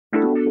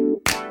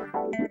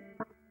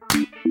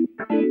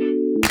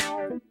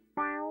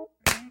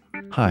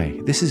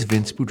Hi, this is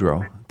Vince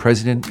Boudreau,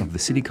 president of the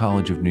City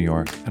College of New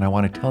York, and I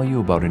want to tell you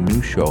about a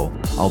new show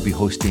I'll be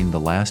hosting the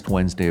last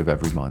Wednesday of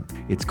every month.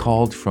 It's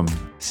called From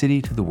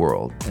City to the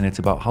World, and it's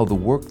about how the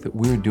work that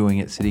we're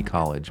doing at City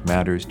College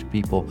matters to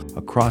people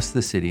across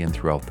the city and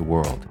throughout the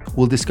world.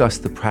 We'll discuss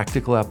the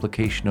practical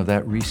application of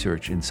that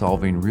research in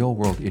solving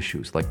real-world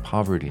issues like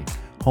poverty,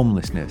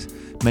 homelessness,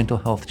 mental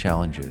health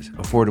challenges,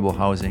 affordable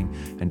housing,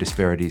 and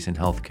disparities in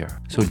healthcare.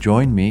 So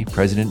join me,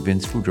 President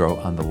Vince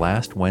Boudreau, on the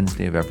last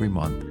Wednesday of every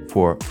month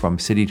for From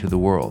City to the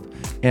World.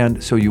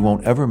 And so you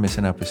won't ever miss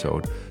an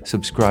episode,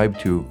 subscribe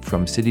to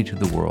From City to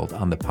the World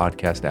on the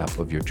podcast app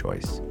of your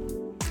choice.